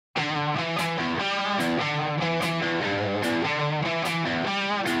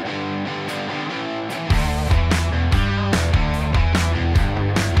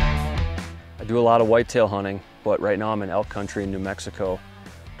a lot of whitetail hunting, but right now I'm in elk country in New Mexico,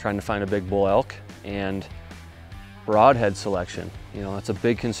 trying to find a big bull elk, and broadhead selection. You know, that's a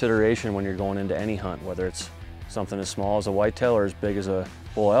big consideration when you're going into any hunt, whether it's something as small as a whitetail or as big as a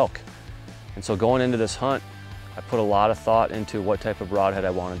bull elk. And so going into this hunt, I put a lot of thought into what type of broadhead I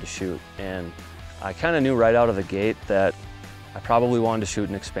wanted to shoot. And I kind of knew right out of the gate that I probably wanted to shoot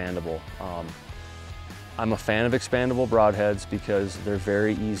an expandable. I'm a fan of expandable broadheads because they're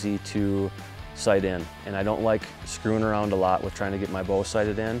very easy to sight in. And I don't like screwing around a lot with trying to get my bow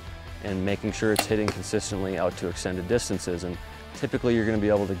sighted in and making sure it's hitting consistently out to extended distances. And typically you're going to be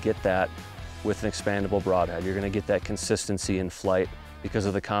able to get that with an expandable broadhead. You're going to get that consistency in flight because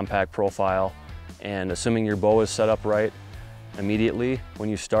of the compact profile. And assuming your bow is set up right immediately when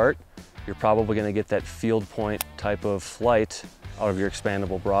you start, you're probably going to get that field point type of flight out of your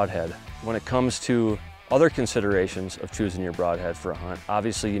expandable broadhead. When it comes to other considerations of choosing your broadhead for a hunt,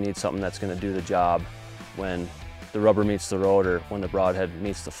 obviously you need something that's going to do the job when the rubber meets the road or when the broadhead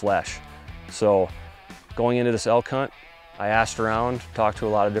meets the flesh. So going into this elk hunt, I asked around, talked to a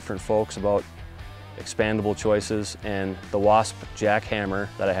lot of different folks about expandable choices, and the Wasp Jak-Hammer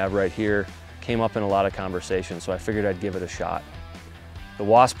that I have right here came up in a lot of conversations, so I figured I'd give it a shot. The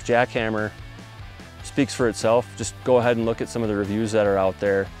Wasp Jak-Hammer speaks for itself. Just go ahead and look at some of the reviews that are out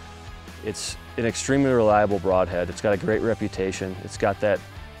there. It's an extremely reliable broadhead. It's got a great reputation. It's got that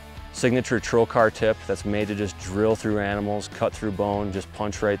signature trocar tip that's made to just drill through animals, cut through bone, just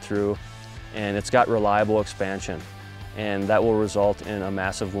punch right through. And it's got reliable expansion. And that will result in a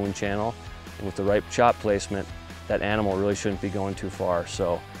massive wound channel. And with the right shot placement, that animal really shouldn't be going too far.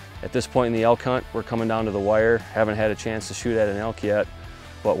 So at this point in the elk hunt, we're coming down to the wire. Haven't had a chance to shoot at an elk yet,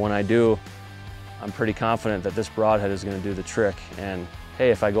 but when I do, I'm pretty confident that this broadhead is going to do the trick. And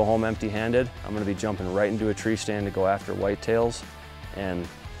hey, if I go home empty-handed, I'm going to be jumping right into a tree stand to go after whitetails, and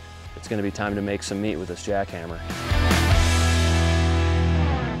it's going to be time to make some meat with this Jak-Hammer.